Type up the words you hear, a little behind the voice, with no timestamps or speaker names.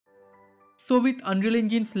So with Unreal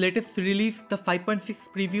Engine's latest release, the 5.6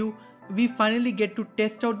 preview, we finally get to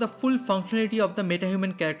test out the full functionality of the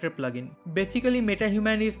Metahuman Character plugin. Basically,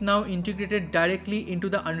 Metahuman is now integrated directly into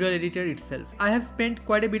the Unreal editor itself. I have spent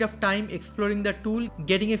quite a bit of time exploring the tool,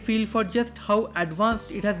 getting a feel for just how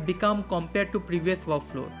advanced it has become compared to previous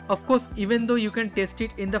workflows. Of course, even though you can test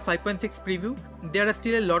it in the 5.6 preview, there are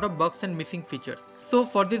still a lot of bugs and missing features. So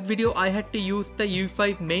for this video, I had to use the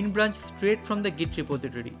UI5 main branch straight from the Git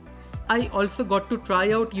repository. I also got to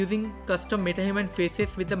try out using custom Metahuman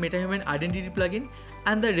faces with the Metahuman Identity plugin,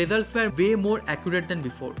 and the results were way more accurate than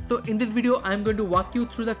before. So in this video, I am going to walk you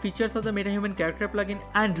through the features of the Metahuman Character plugin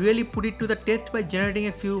and really put it to the test by generating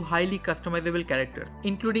a few highly customizable characters,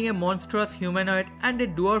 including a monstrous humanoid and a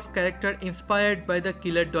dwarf character inspired by the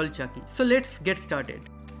killer doll Chucky. So let's get started.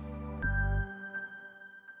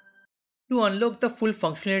 To unlock the full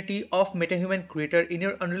functionality of Metahuman Creator in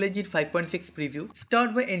your Unreal Engine 5.6 preview,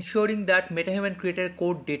 start by ensuring that Metahuman Creator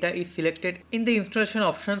code data is selected in the installation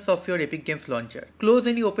options of your Epic Games launcher. Close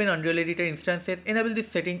any open Unreal Editor instances, enable this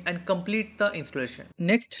setting and complete the installation.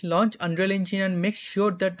 Next, launch Unreal Engine and make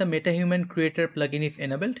sure that the Metahuman Creator plugin is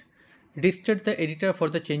enabled. Restart the editor for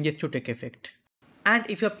the changes to take effect. And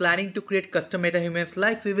if you're planning to create custom metahumans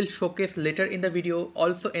like we will showcase later in the video,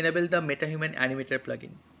 also enable the Metahuman Animator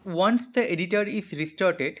plugin. Once the editor is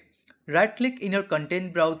restarted, right click in your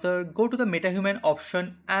content browser, go to the Metahuman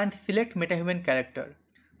option and select Metahuman Character.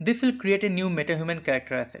 This will create a new Metahuman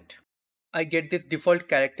Character asset. I get this default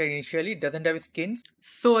character initially, doesn't have skins.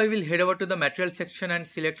 So I will head over to the material section and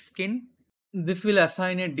select skin. This will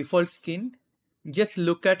assign a default skin. Just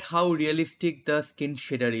look at how realistic the skin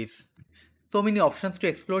shader is. So many options to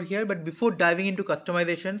explore here, but before diving into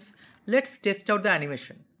customizations, let's test out the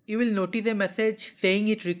animation. You will notice a message saying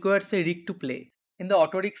it requires a rig to play. In the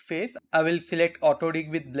auto rig phase, I will select auto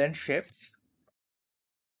rig with blend shapes.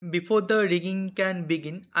 Before the rigging can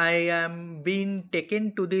begin, I am being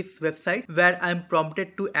taken to this website where I am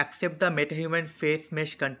prompted to accept the Metahuman face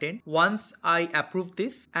mesh content. Once I approve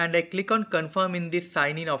this and I click on confirm in this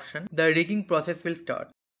sign in option, the rigging process will start.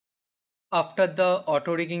 After the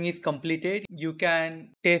auto rigging is completed, you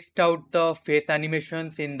can test out the face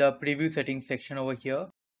animations in the preview settings section over here.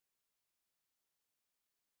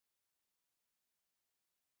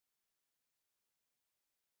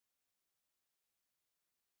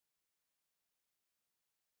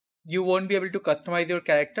 You won't be able to customize your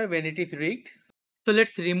character when it is rigged. So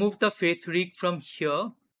let's remove the face rig from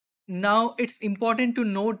here. Now it's important to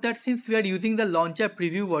note that since we are using the launcher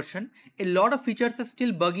preview version, a lot of features are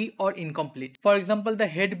still buggy or incomplete. For example, the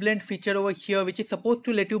head blend feature over here, which is supposed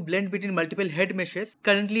to let you blend between multiple head meshes,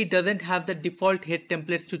 currently doesn't have the default head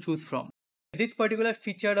templates to choose from. This particular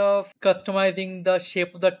feature of customizing the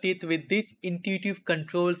shape of the teeth with these intuitive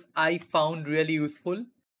controls I found really useful.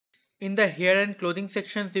 In the hair and clothing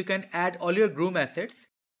sections, you can add all your groom assets.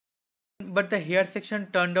 But the hair section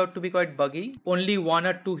turned out to be quite buggy. Only one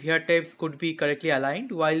or two hair types could be correctly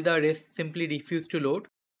aligned while the rest simply refused to load.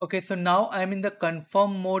 Okay, so now I am in the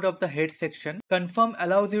confirm mode of the head section. Confirm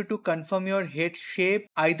allows you to confirm your head shape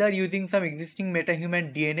either using some existing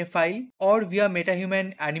Metahuman DNA file or via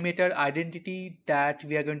Metahuman Animator Identity that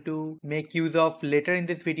we are going to make use of later in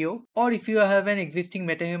this video. Or if you have an existing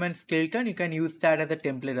Metahuman skeleton, you can use that as a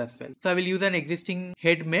template as well. So I will use an existing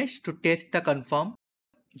head mesh to test the confirm.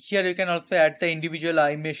 Here you can also add the individual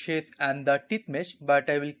eye meshes and the teeth mesh, but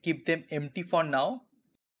I will keep them empty for now.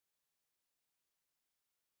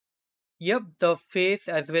 Yep, the face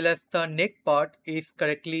as well as the neck part is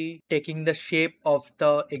correctly taking the shape of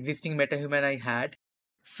the existing Metahuman I had.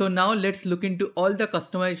 So now let's look into all the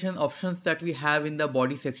customization options that we have in the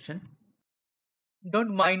body section.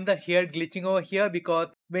 Don't mind the hair glitching over here because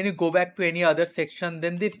when you go back to any other section,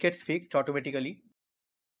 then this gets fixed automatically.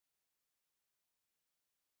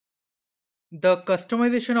 The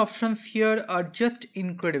customization options here are just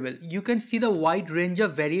incredible. You can see the wide range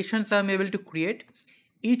of variations I am able to create.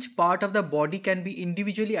 Each part of the body can be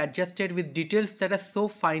individually adjusted with details that are so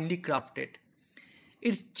finely crafted.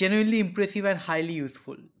 It's genuinely impressive and highly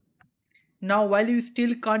useful. Now, while you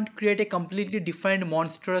still can't create a completely defined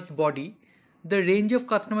monstrous body, the range of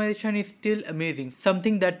customization is still amazing,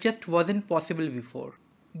 something that just wasn't possible before.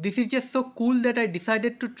 This is just so cool that I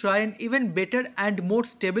decided to try an even better and more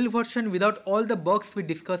stable version without all the bugs we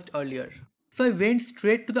discussed earlier. So I went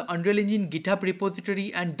straight to the Unreal Engine GitHub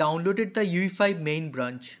repository and downloaded the UI5 main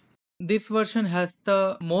branch. This version has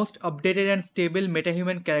the most updated and stable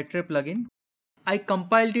Metahuman Character plugin. I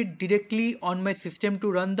compiled it directly on my system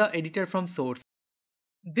to run the editor from source.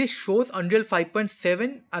 This shows Unreal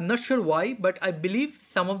 5.7. I'm not sure why, but I believe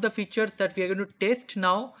some of the features that we are going to test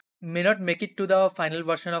now may not make it to the final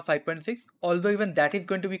version of 5.6, although even that is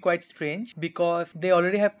going to be quite strange because they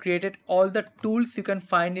already have created all the tools you can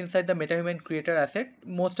find inside the Metahuman Creator asset.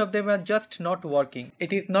 Most of them are just not working.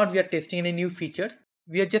 It is not we are testing any new features.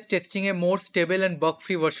 We are just testing a more stable and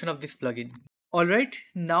bug-free version of this plugin. Alright,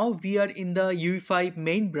 now we are in the UI5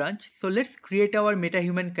 main branch, so let's create our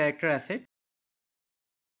Metahuman Character asset.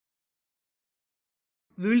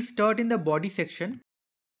 We will start in the body section.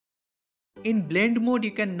 In blend mode,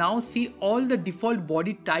 you can now see all the default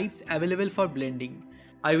body types available for blending.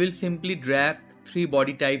 I will simply drag 3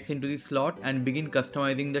 body types into the slot and begin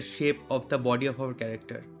customizing the shape of the body of our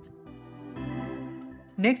character.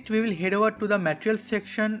 Next, we will head over to the materials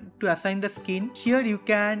section to assign the skin. Here you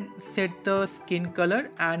can set the skin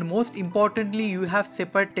color, and most importantly, you have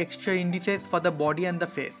separate texture indices for the body and the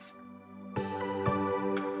face.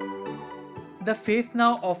 The face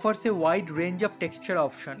now offers a wide range of texture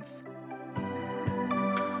options.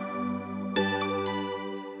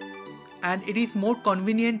 And it is more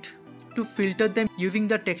convenient to filter them using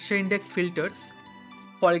the texture index filters.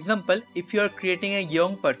 For example, if you are creating a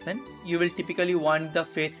young person, you will typically want the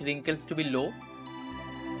face wrinkles to be low.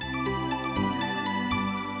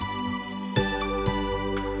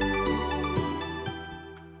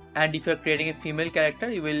 And if you are creating a female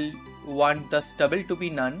character, you will want the stubble to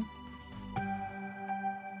be none.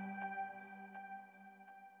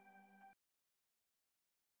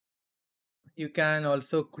 You can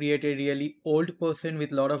also create a really old person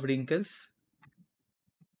with a lot of wrinkles.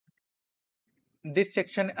 This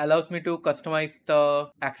section allows me to customize the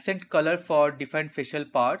accent color for different facial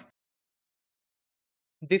parts.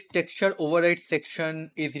 This texture override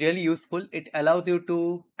section is really useful. It allows you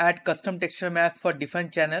to add custom texture maps for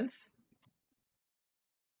different channels.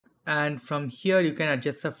 And from here you can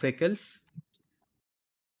adjust the freckles.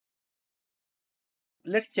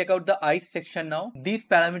 Let's check out the eyes section now. These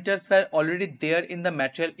parameters were already there in the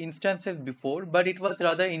material instances before, but it was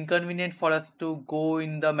rather inconvenient for us to go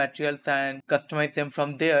in the materials and customize them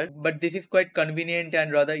from there. But this is quite convenient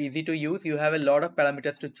and rather easy to use. You have a lot of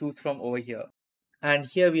parameters to choose from over here. And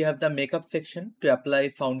here we have the makeup section to apply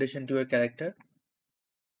foundation to your character.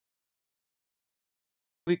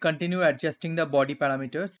 We continue adjusting the body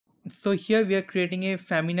parameters. So here we are creating a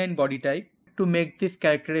feminine body type to make this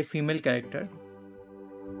character a female character.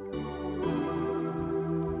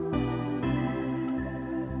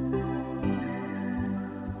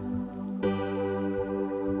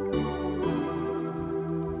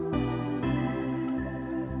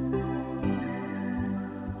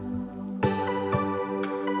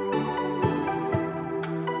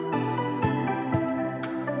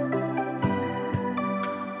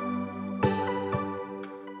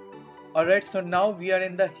 Alright, so now we are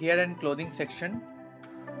in the hair and clothing section.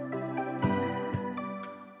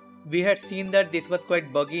 We had seen that this was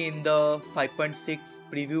quite buggy in the 5.6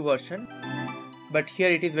 preview version, but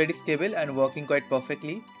here it is very stable and working quite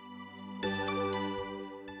perfectly.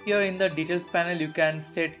 Here in the details panel you can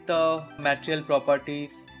set the material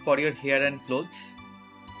properties for your hair and clothes.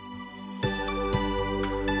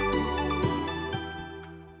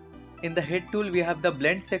 In the head tool we have the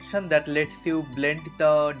blend section that lets you blend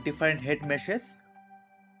the different head meshes.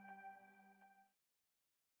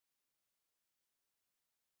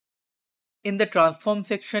 In the transform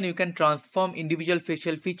section you can transform individual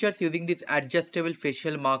facial features using these adjustable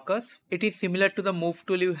facial markers. It is similar to the move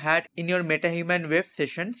tool you had in your Metahuman web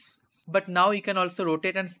sessions, but now you can also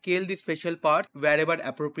rotate and scale these facial parts wherever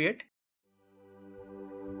appropriate.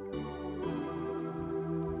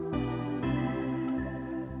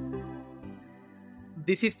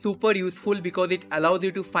 This is super useful because it allows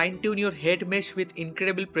you to fine-tune your head mesh with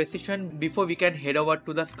incredible precision before we can head over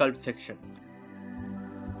to the sculpt section.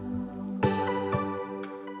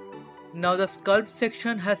 Now the sculpt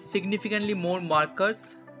section has significantly more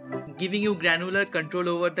markers, giving you granular control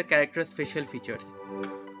over the character's facial features.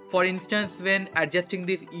 For instance, when adjusting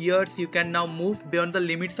these ears, you can now move beyond the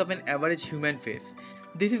limits of an average human face.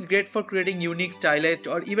 This is great for creating unique, stylized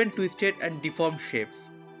or even twisted and deformed shapes.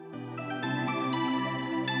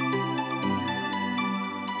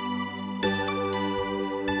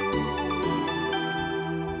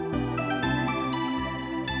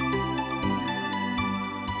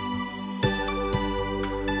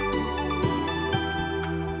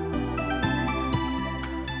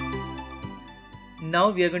 Now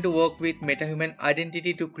we are going to work with Metahuman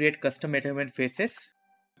Identity to create custom Metahuman faces.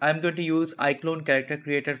 I'm going to use iClone Character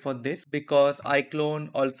Creator for this because iClone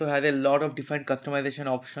also has a lot of different customization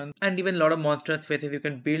options and even a lot of monstrous faces you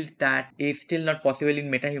can build that is still not possible in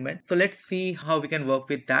Metahuman. So let's see how we can work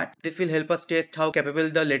with that. This will help us test how capable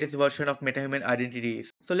the latest version of Metahuman Identity is.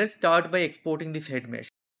 So let's start by exporting this head mesh.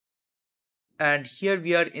 And here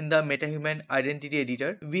we are in the Metahuman Identity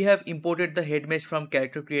editor. We have imported the head mesh from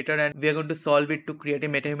character creator and we are going to solve it to create a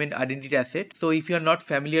Metahuman identity asset. So if you are not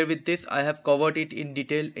familiar with this, I have covered it in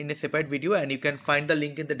detail in a separate video and you can find the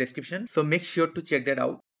link in the description. So make sure to check that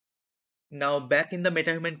out. Now back in the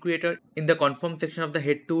Metahuman creator, in the conform section of the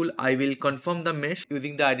head tool, I will confirm the mesh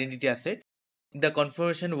using the identity asset. The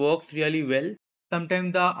confirmation works really well.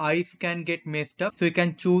 Sometimes the eyes can get messed up, so you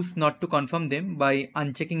can choose not to confirm them by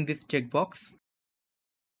unchecking this checkbox.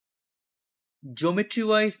 Geometry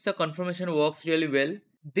wise, the confirmation works really well.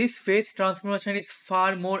 This face transformation is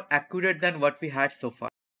far more accurate than what we had so far.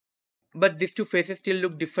 But these two faces still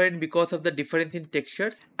look different because of the difference in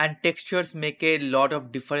textures, and textures make a lot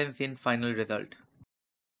of difference in final result.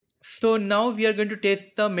 So now we are going to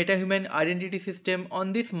test the Metahuman identity system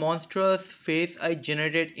on this monstrous face I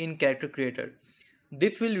generated in Character Creator.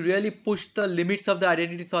 This will really push the limits of the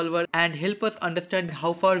identity solver and help us understand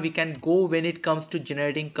how far we can go when it comes to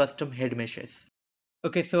generating custom head meshes.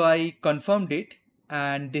 Okay, so I confirmed it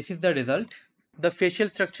and this is the result. The facial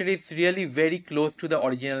structure is really very close to the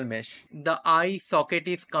original mesh. The eye socket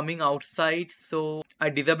is coming outside, so I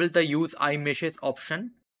disabled the use eye meshes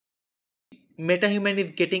option. Metahuman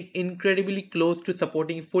is getting incredibly close to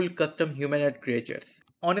supporting full custom humanoid creatures.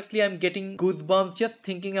 Honestly, I'm getting goosebumps just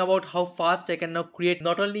thinking about how fast I can now create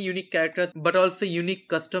not only unique characters but also unique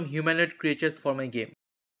custom humanoid creatures for my game.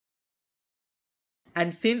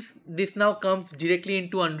 And since this now comes directly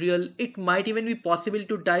into Unreal, it might even be possible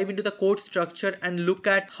to dive into the code structure and look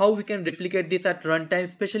at how we can replicate this at runtime,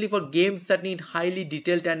 especially for games that need highly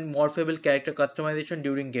detailed and morphable character customization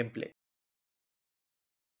during gameplay.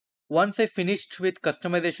 Once I finished with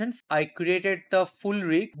customizations, I created the full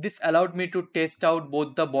rig. This allowed me to test out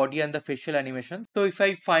both the body and the facial animations. So if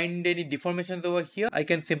I find any deformations over here, I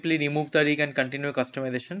can simply remove the rig and continue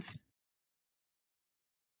customizations.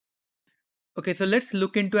 Okay, so let's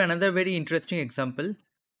look into another very interesting example.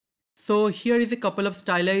 So here is a couple of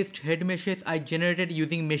stylized head meshes I generated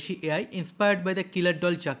using Meshy AI inspired by the killer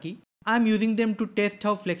doll Chucky. I'm using them to test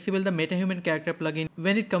how flexible the Metahuman Character plugin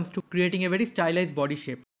when it comes to creating a very stylized body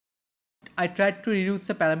shape. I tried to reduce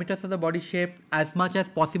the parameters of the body shape as much as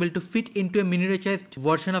possible to fit into a miniaturized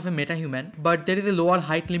version of a metahuman, but there is a lower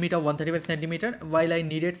height limit of 135cm while I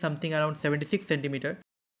needed something around 76cm.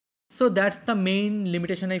 So that's the main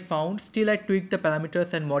limitation I found. Still, I tweaked the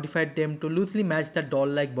parameters and modified them to loosely match the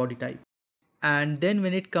doll-like body type. And then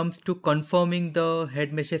when it comes to confirming the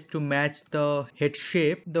head meshes to match the head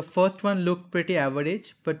shape, the first one looked pretty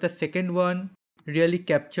average, but the second one really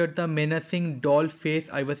captured the menacing doll face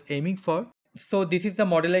I was aiming for. So this is the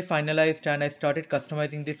model I finalized and I started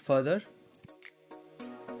customizing this further.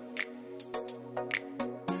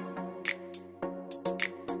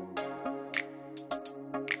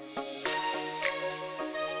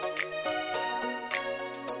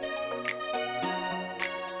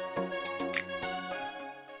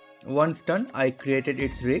 Once done, I created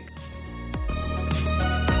its rig.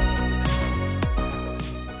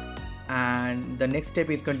 And the next step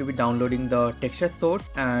is going to be downloading the texture source,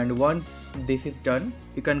 and once this is done,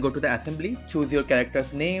 you can go to the assembly, choose your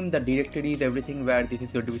character's name, the directories, everything where this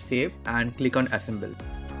is going to be saved, and click on assemble.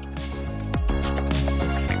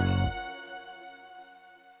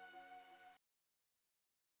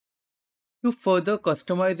 To further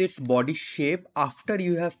customize its body shape after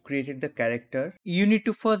you have created the character, you need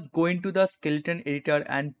to first go into the skeleton editor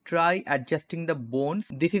and try adjusting the bones.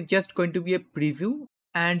 This is just going to be a preview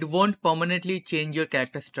and won't permanently change your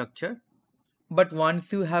character structure. But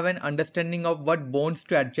once you have an understanding of what bones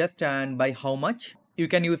to adjust and by how much, you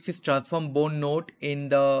can use this transform bone node in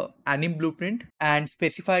the anim blueprint and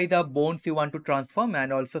specify the bones you want to transform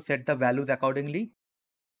and also set the values accordingly.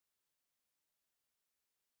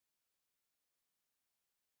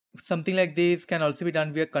 Something like this can also be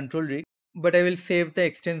done via control rig, but I will save the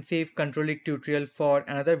extensive control rig tutorial for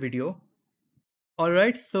another video.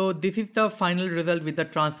 Alright, so this is the final result with the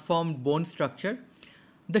transformed bone structure.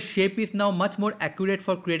 The shape is now much more accurate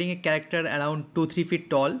for creating a character around 2-3 feet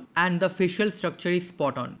tall, and the facial structure is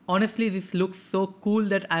spot on. Honestly, this looks so cool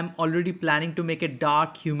that I'm already planning to make a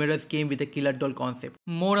dark, humorous game with a killer doll concept.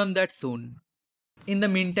 More on that soon. In the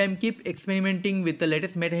meantime, keep experimenting with the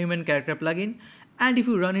latest Metahuman Character plugin, and if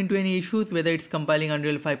you run into any issues, whether it's compiling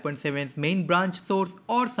Unreal 5.7's main branch source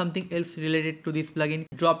or something else related to this plugin,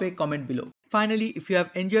 drop a comment below. Finally, if you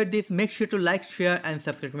have enjoyed this, make sure to like, share and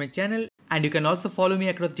subscribe to my channel, and you can also follow me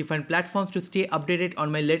across different platforms to stay updated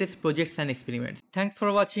on my latest projects and experiments. Thanks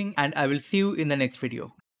for watching, and I will see you in the next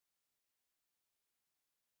video.